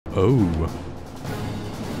Oh.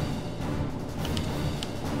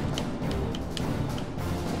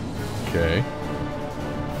 Okay.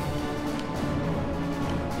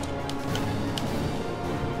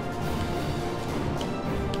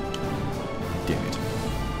 Damn it.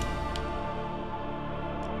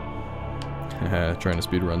 Trying to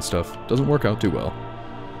speedrun stuff doesn't work out too well.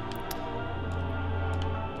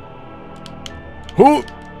 Oh!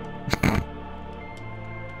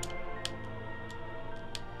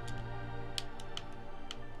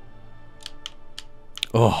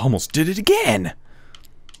 Oh, almost did it again!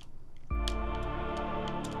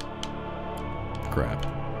 Crap.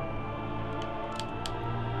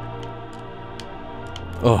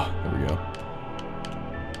 Oh, there we go.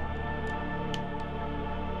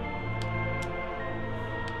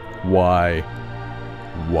 Why?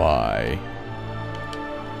 Why?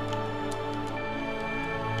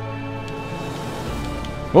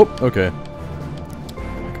 Oh, okay.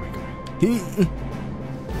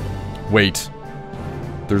 Wait.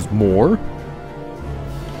 There's more?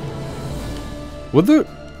 What the?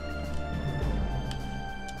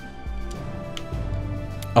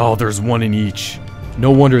 Oh, there's one in each.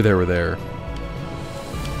 No wonder they were there.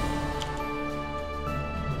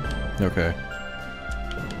 Okay.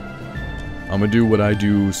 I'm gonna do what I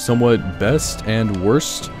do somewhat best and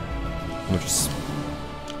worst. Which is...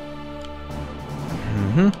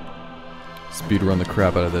 speed run the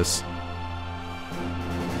crap out of this.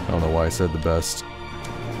 I don't know why I said the best.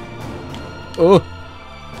 Oh!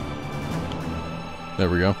 There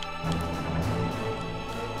we go.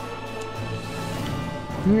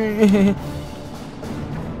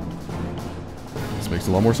 This makes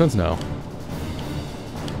a lot more sense now.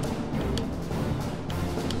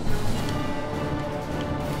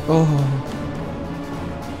 Oh.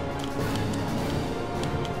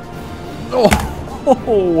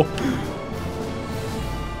 Oh.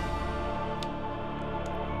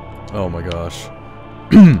 Oh my gosh.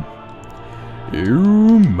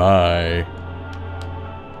 Oh my.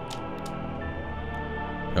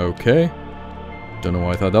 Okay. Don't know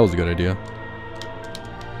why I thought that was a good idea.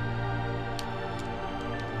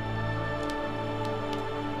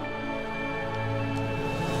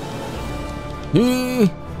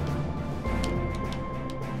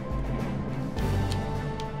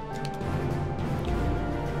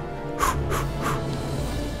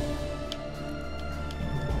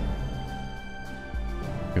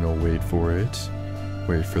 Gonna wait for it.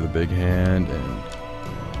 Wait for the big hand and...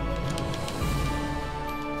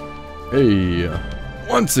 Hey!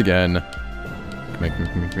 Once again! Come here,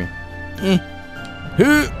 come here, come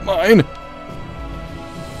here. Mine!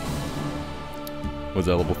 Was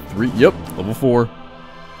that level 3? Yep, level 4.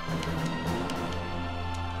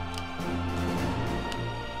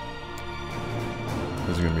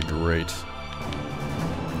 This is gonna be great.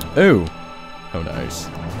 Oh! How nice.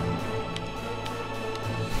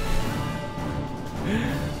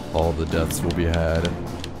 All the deaths will be had.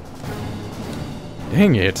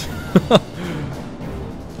 Dang it! I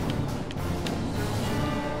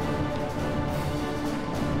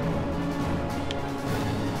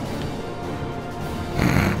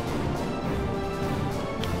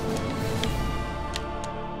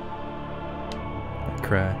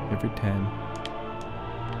cry every time.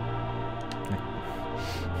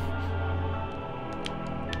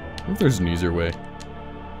 I think there's an easier way.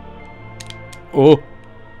 Oh!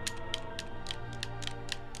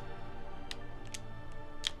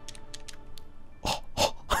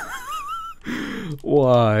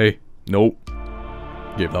 Why? Nope.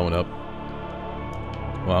 Gave that one up.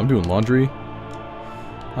 Well, I'm doing laundry.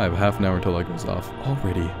 I have half an hour until that goes off.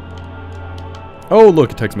 Already. Oh,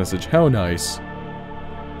 look, a text message. How nice.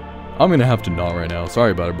 I'm gonna have to gnaw right now.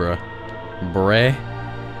 Sorry about it, bruh. Bruh.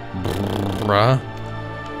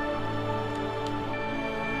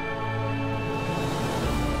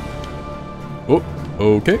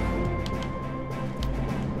 Oh, okay.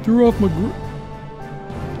 Threw off my group.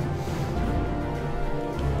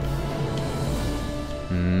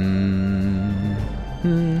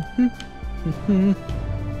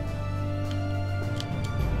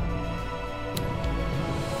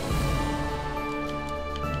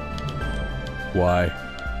 Why?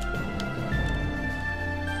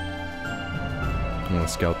 I'm gonna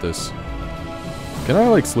scout this. Can I,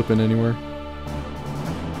 like, slip in anywhere?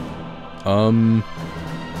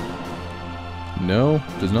 No,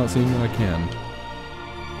 does not seem that I can.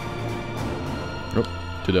 Oh,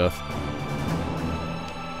 to death.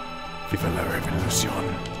 Viva la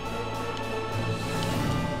revolution.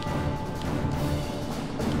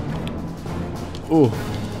 Oh.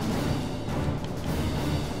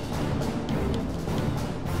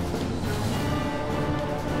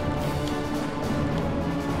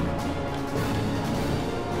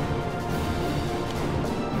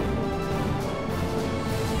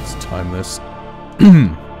 time this.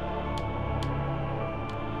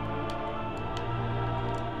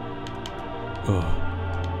 Oh.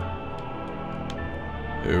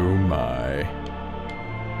 Oh my.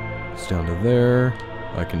 It's down to there.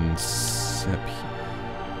 I can step.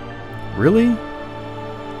 Really?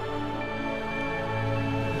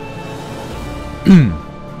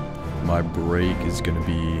 My break is gonna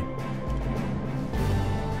be.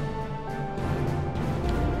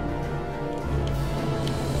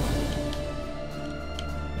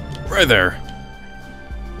 Right there.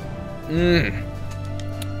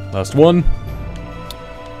 Last one.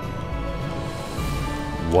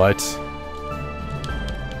 What?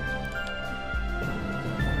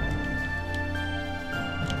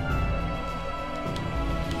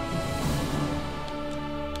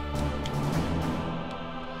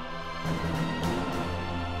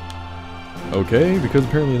 Okay, because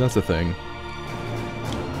apparently that's a thing.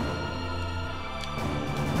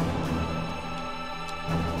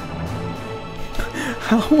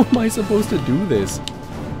 How am I supposed to do this?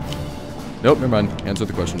 Nope, never mind. Answer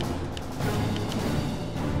the question.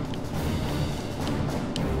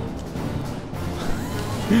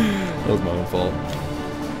 That was my own fault.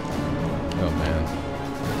 Oh man.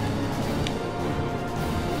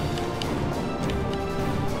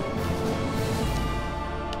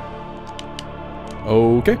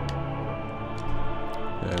 Okay.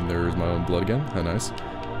 And there's my own blood again. How nice.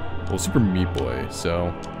 Well, Super Meat Boy,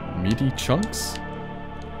 so meaty chunks?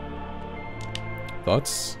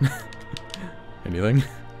 Thoughts? Anything?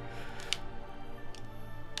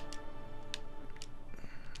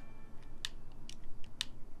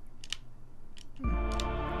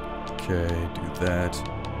 Okay, do that.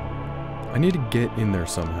 I need to get in there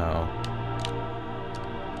somehow.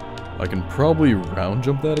 I can probably round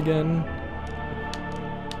jump that again.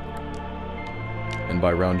 And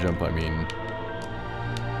by round jump, I mean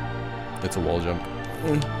it's a wall jump.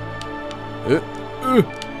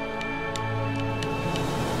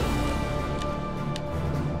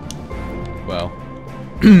 Wow.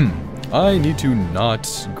 I need to not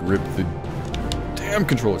grip the damn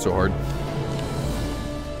controller so hard.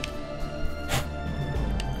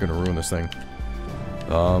 I'm gonna ruin this thing.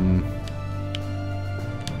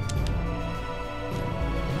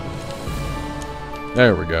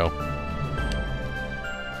 There we go.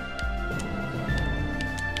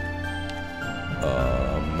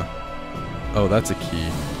 Oh, that's a key.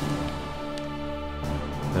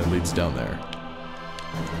 That leads down there.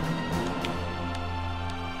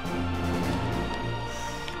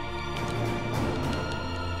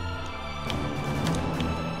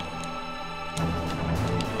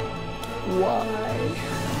 Why?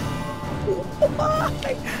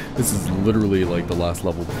 Why? This is literally like the last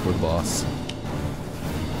level before the boss.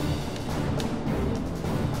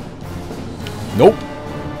 Nope.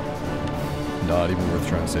 Not even worth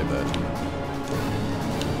trying to save that.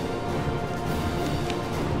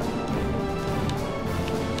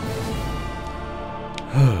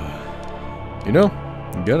 You know,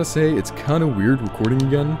 I gotta say, it's kind of weird recording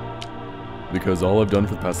again, because all I've done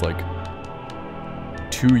for the past, like,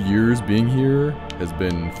 2 years being here has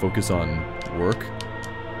been focus on work.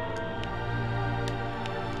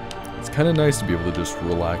 It's kind of nice to be able to just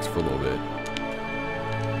relax for a little bit.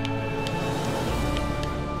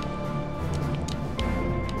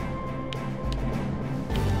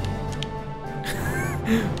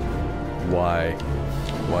 Why?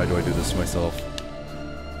 Why do I do this to myself?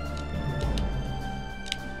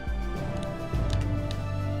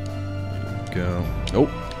 Go. Nope.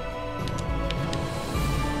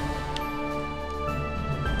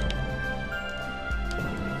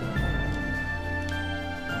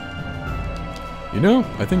 You know,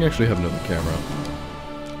 I think I actually have another camera.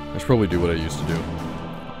 I should probably do what I used to do.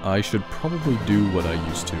 I should probably do what I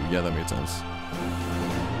used to. Yeah, that made sense.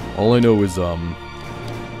 All I know is,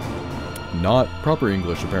 not proper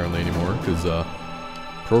English apparently anymore, because,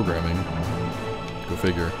 programming. Go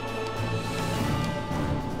figure.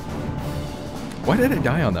 Why did I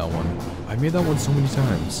die on that one? I made that one so many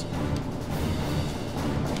times.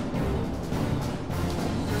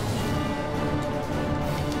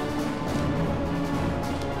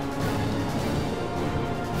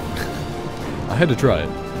 I had to try it.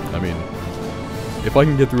 I mean, if I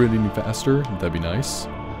can get through it any faster, that'd be nice.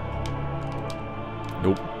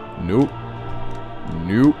 Nope. Nope.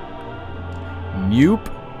 Nope. Nope.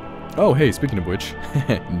 Oh, hey, speaking of which.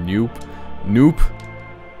 Nope. Nope.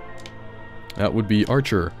 That would be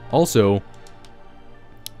Archer. Also,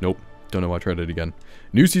 nope. Don't know why I tried it again.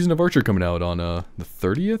 New season of Archer coming out on the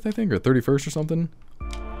 30th, I think, or 31st or something.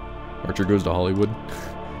 Archer Goes to Hollywood.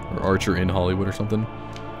 Or Archer in Hollywood or something.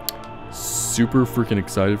 super freaking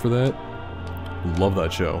excited for that. Love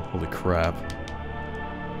that show. Holy crap.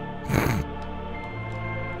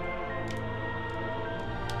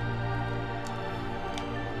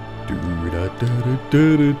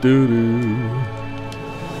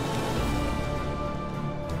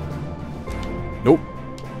 Nope.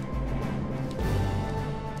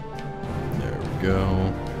 There we go.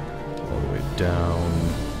 All the way down.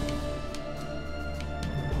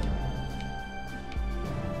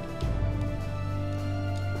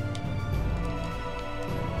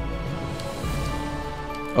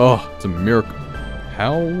 Oh, it's a miracle.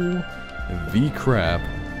 How the crap?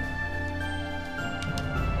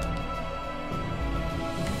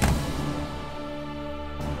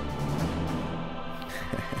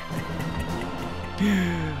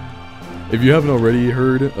 If you haven't already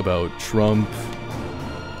heard about Trump,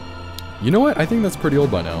 you know what? I think that's pretty old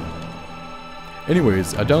by now.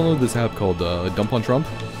 Anyways, I downloaded this app called Dump on Trump.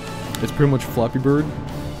 It's pretty much Flappy Bird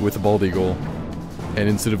with a bald eagle. And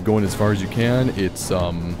instead of going as far as you can, it's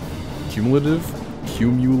cumulative,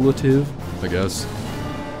 I guess.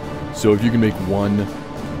 So if you can make one,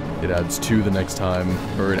 it adds two the next time,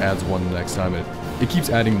 or it adds one the next time. It keeps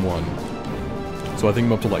adding one. So I think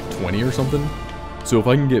I'm up to like 20 or something. So if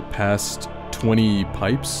I can get past 20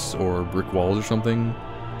 pipes or brick walls or something,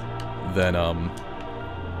 then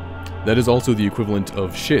that is also the equivalent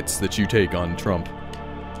of shits that you take on Trump.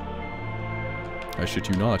 I shit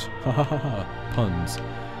you not. Ha ha ha ha. Puns.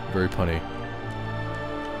 Very punny.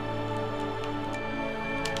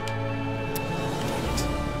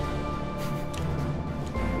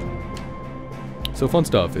 So fun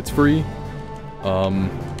stuff. It's free.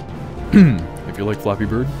 If you like Flappy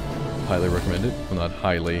Bird, highly recommend it. Well, not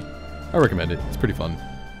highly. I recommend it. It's pretty fun.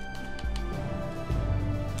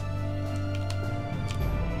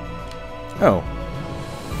 Oh.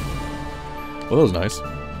 Well, that was nice.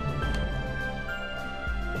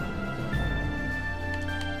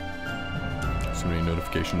 So many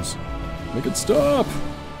notifications. Make it stop!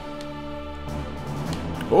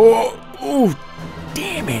 Oh! Oh!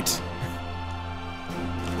 Damn it!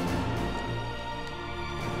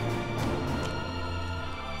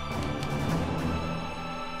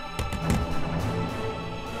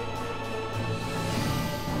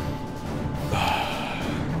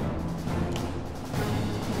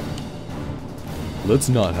 Let's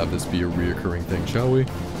not have this be a reoccurring thing, shall we?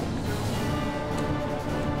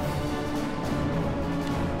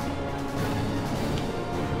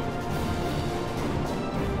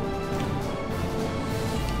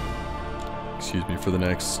 Excuse me for the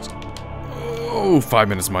next 5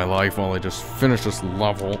 minutes of my life while I just finish this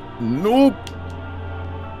level. Nope!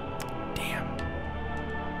 Damn.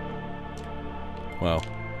 Wow.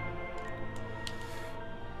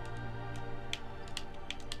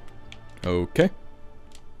 Okay.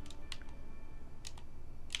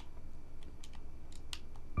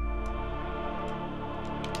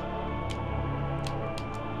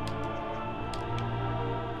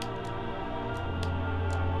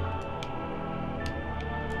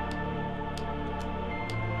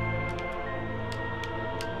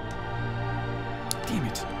 Damn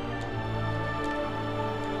it.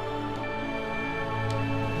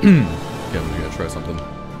 Okay, I'm gonna try something.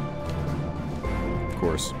 Of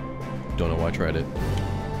course. Don't know why I tried it.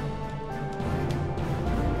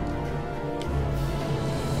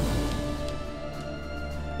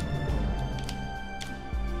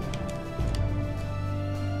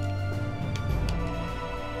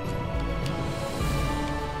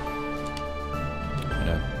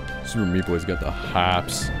 Yeah. Super Meat Boy's got the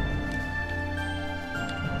hops.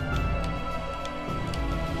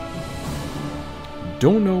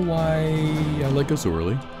 Don't know why I like us so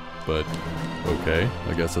early, but okay,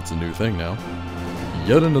 I guess that's a new thing now.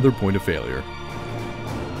 Yet another point of failure.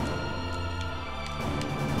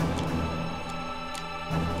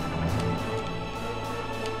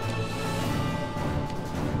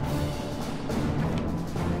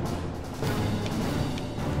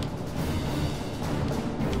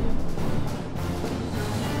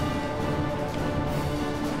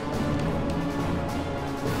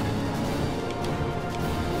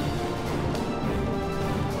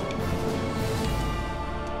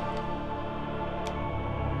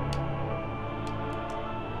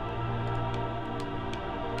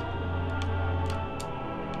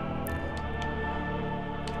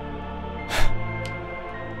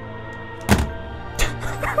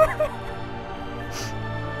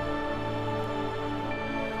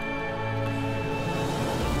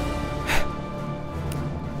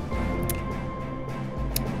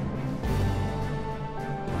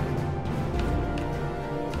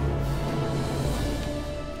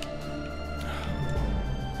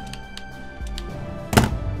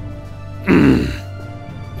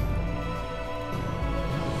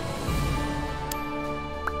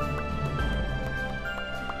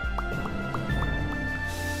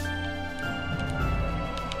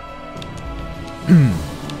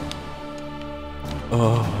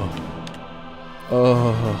 Oh.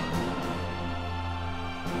 Oh.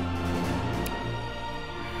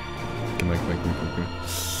 Come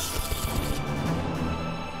on.